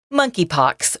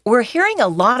Monkeypox. We're hearing a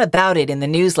lot about it in the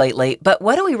news lately, but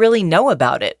what do we really know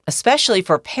about it, especially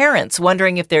for parents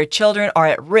wondering if their children are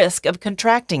at risk of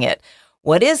contracting it?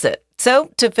 What is it? So,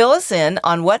 to fill us in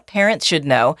on what parents should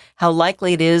know, how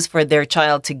likely it is for their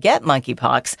child to get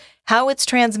monkeypox, how it's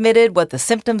transmitted, what the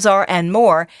symptoms are, and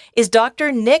more, is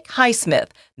Dr. Nick Highsmith,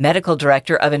 Medical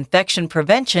Director of Infection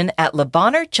Prevention at Le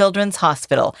Bonheur Children's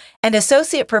Hospital and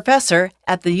Associate Professor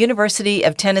at the University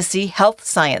of Tennessee Health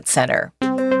Science Center.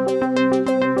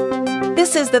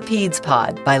 This is the Peds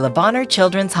Pod by Le Bonheur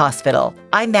Children's Hospital.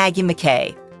 I'm Maggie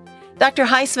McKay. Dr.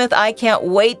 Highsmith, I can't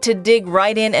wait to dig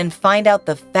right in and find out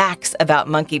the facts about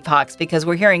monkeypox because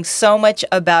we're hearing so much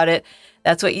about it.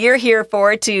 That's what you're here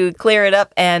for, to clear it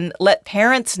up and let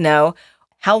parents know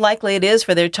how likely it is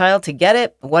for their child to get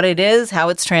it, what it is, how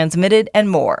it's transmitted, and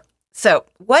more. So,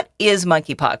 what is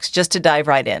monkeypox, just to dive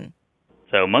right in?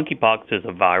 So monkeypox is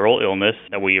a viral illness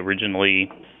that we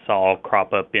originally saw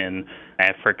crop up in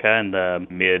Africa in the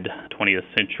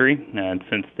mid-20th century. And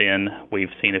since then, we've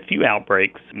seen a few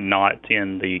outbreaks, not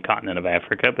in the continent of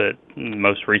Africa, but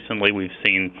most recently we've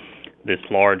seen this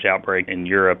large outbreak in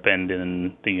Europe and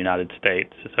in the United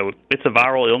States. So it's a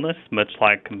viral illness, much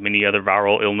like many other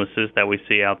viral illnesses that we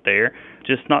see out there,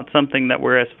 just not something that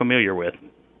we're as familiar with.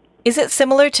 Is it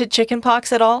similar to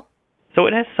chickenpox at all? So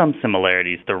it has some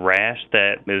similarities. The rash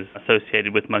that is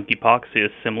associated with monkeypox is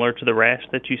similar to the rash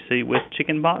that you see with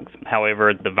chickenpox.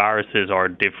 However, the viruses are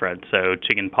different. So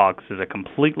chickenpox is a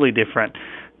completely different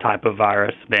type of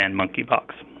virus than monkeypox.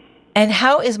 And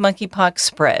how is monkeypox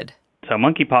spread? So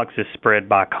monkeypox is spread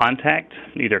by contact,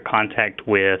 either contact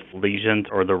with lesions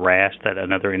or the rash that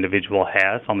another individual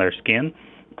has on their skin,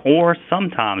 or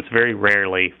sometimes, very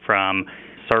rarely, from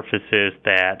surfaces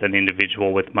that an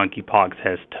individual with monkeypox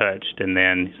has touched, and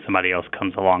then somebody else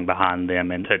comes along behind them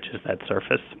and touches that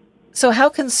surface. So how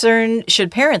concerned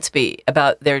should parents be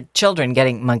about their children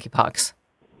getting monkeypox?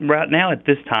 Right now, at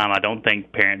this time, I don't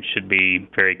think parents should be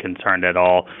very concerned at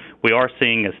all. We are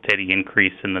seeing a steady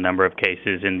increase in the number of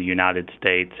cases in the United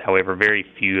States. However, very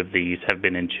few of these have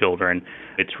been in children.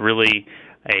 It's really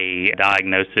a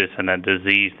diagnosis and a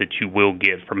disease that you will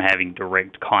get from having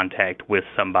direct contact with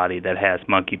somebody that has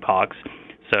monkeypox.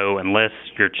 So unless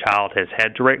your child has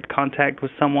had direct contact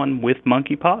with someone with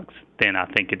monkeypox, then I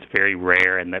think it's very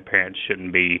rare and that parents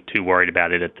shouldn't be too worried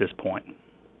about it at this point.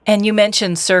 And you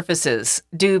mentioned surfaces.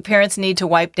 Do parents need to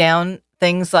wipe down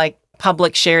things like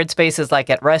public shared spaces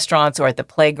like at restaurants or at the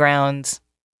playgrounds?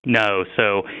 No.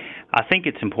 So I think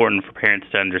it's important for parents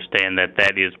to understand that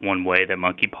that is one way that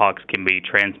monkeypox can be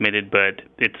transmitted, but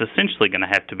it's essentially going to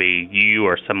have to be you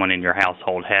or someone in your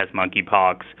household has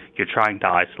monkeypox. You're trying to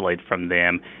isolate from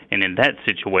them, and in that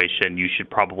situation, you should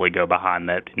probably go behind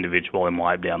that individual and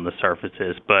wipe down the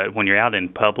surfaces. But when you're out in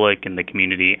public in the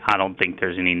community, I don't think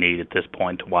there's any need at this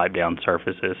point to wipe down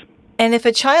surfaces. And if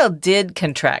a child did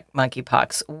contract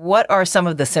monkeypox, what are some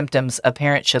of the symptoms a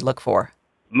parent should look for?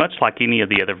 Much like any of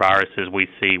the other viruses we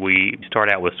see, we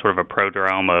start out with sort of a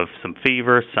prodrome of some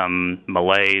fever, some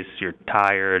malaise, you're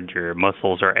tired, your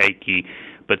muscles are achy,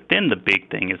 but then the big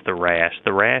thing is the rash.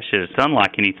 The rash is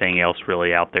unlike anything else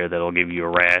really out there that'll give you a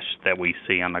rash that we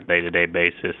see on a day-to-day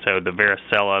basis. So the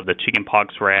varicella, the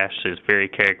chickenpox rash is very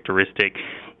characteristic.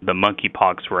 The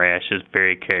monkeypox rash is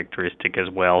very characteristic as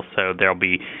well. So there'll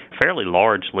be fairly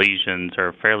large lesions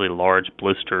or fairly large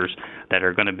blisters that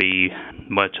are going to be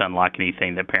much unlike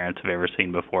anything that parents have ever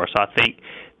seen before. So I think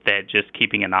that just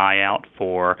keeping an eye out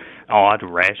for odd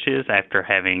rashes after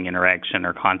having interaction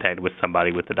or contact with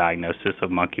somebody with the diagnosis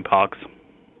of monkeypox.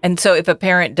 And so if a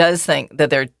parent does think that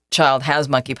their child has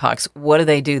monkeypox, what do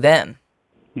they do then?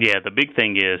 Yeah, the big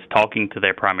thing is talking to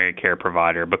their primary care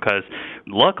provider because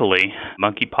luckily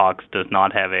monkeypox does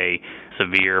not have a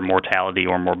severe mortality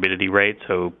or morbidity rate,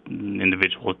 so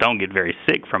individuals don't get very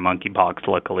sick from monkeypox.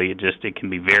 Luckily, it can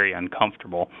be very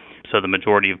uncomfortable. So the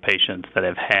majority of patients that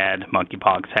have had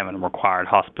monkeypox haven't required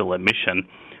hospital admission.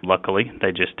 Luckily,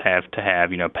 they just have to have,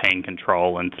 pain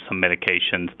control and some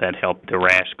medications that help the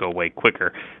rash go away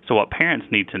quicker. So what parents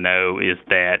need to know is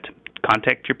that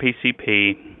contact your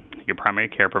PCP, your primary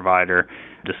care provider,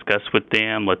 discuss with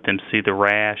them, let them see the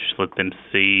rash, let them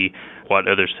see what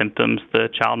other symptoms the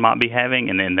child might be having,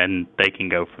 and then they can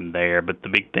go from there. But the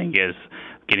big thing is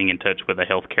getting in touch with a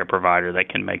healthcare provider that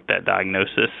can make that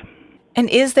diagnosis. And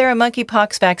is there a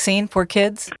monkeypox vaccine for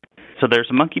kids? So there's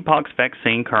a monkeypox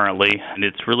vaccine currently, and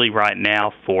it's really right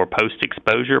now for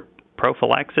post-exposure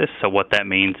prophylaxis. So what that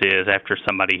means is after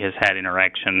somebody has had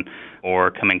interaction or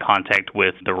come in contact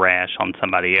with the rash on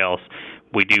somebody else,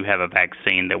 we do have a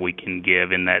vaccine that we can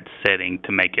give in that setting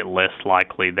to make it less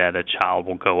likely that a child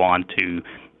will go on to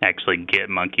actually get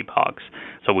monkeypox.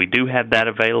 So we do have that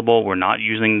available. We're not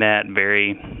using that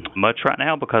very much right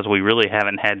now because we really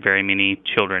haven't had very many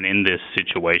children in this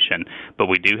situation. But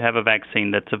we do have a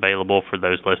vaccine that's available for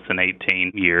those less than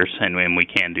 18 years, and we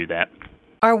can do that.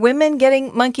 Are women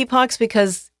getting monkeypox?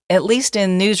 Because at least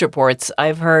in news reports,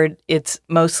 I've heard it's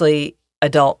mostly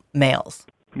adult males.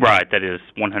 Right, that is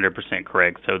 100%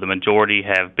 correct. So the majority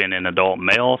have been in adult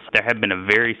males. There have been a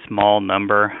very small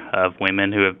number of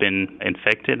women who have been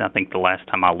infected. I think the last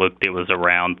time I looked, it was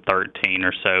around 13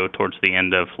 or so towards the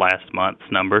end of last month's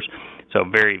numbers. So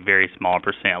very, very small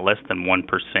percent, less than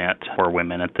 1% for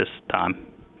women at this time.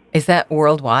 Is that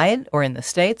worldwide or in the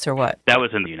States or what? That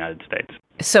was in the United States.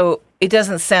 So it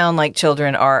doesn't sound like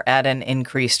children are at an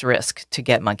increased risk to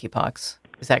get monkeypox.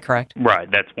 Is that correct? Right,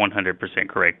 that's 100%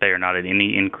 correct. They are not at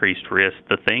any increased risk.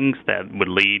 The things that would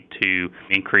lead to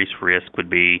increased risk would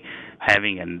be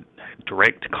having a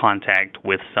direct contact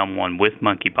with someone with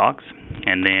monkeypox,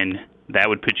 and then that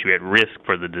would put you at risk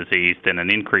for the disease. Then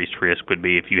an increased risk would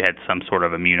be if you had some sort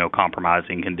of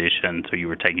immunocompromising condition, so you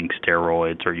were taking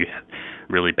steroids or you had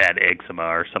really bad eczema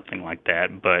or something like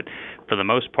that. But for the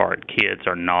most part, kids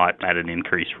are not at an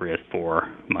increased risk for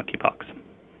monkeypox.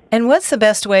 And what's the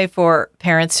best way for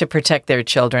parents to protect their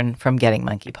children from getting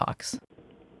monkeypox?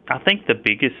 I think the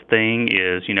biggest thing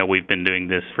is, we've been doing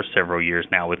this for several years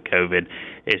now with COVID,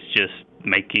 is just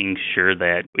making sure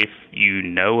that if you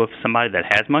know of somebody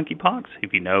that has monkeypox,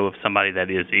 if you know of somebody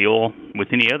that is ill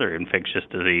with any other infectious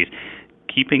disease,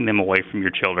 keeping them away from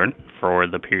your children for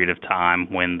the period of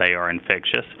time when they are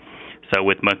infectious. So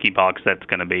with monkeypox, that's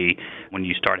going to be when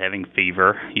you start having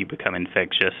fever, you become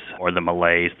infectious, or the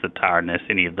malaise, the tiredness,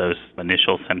 any of those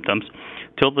initial symptoms,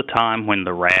 till the time when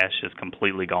the rash is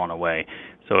completely gone away.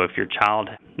 So if your child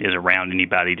is around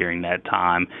anybody during that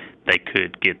time, they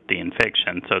could get the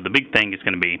infection. So the big thing is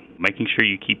going to be making sure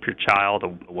you keep your child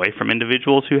away from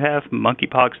individuals who have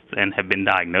monkeypox and have been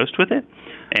diagnosed with it.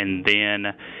 And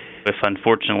then if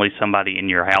unfortunately somebody in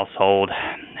your household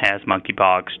has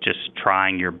monkeypox, just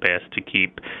trying your best to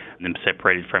keep them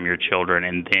separated from your children,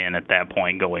 and then at that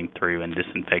point going through and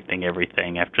disinfecting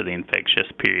everything after the infectious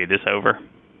period is over.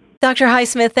 Dr.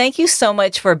 Highsmith, thank you so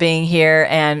much for being here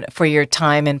and for your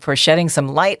time and for shedding some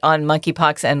light on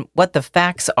monkeypox and what the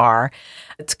facts are.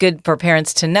 It's good for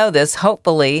parents to know this.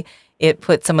 Hopefully, it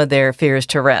puts some of their fears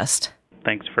to rest.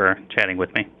 Thanks for chatting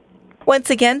with me.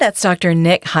 Once again, that's Dr.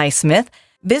 Nick Highsmith.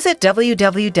 Visit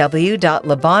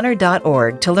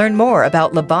www.lebonheur.org to learn more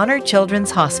about Le Bonheur Children's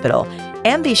Hospital.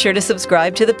 And be sure to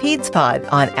subscribe to the Peds Pod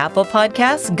on Apple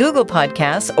Podcasts, Google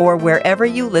Podcasts, or wherever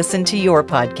you listen to your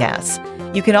podcasts.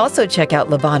 You can also check out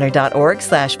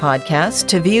lebonheur.org/podcast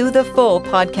to view the full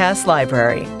podcast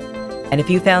library. And if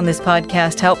you found this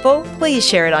podcast helpful, please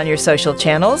share it on your social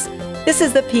channels. This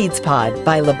is the Peds Pod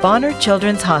by Le Bonheur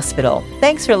Children's Hospital.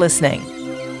 Thanks for listening.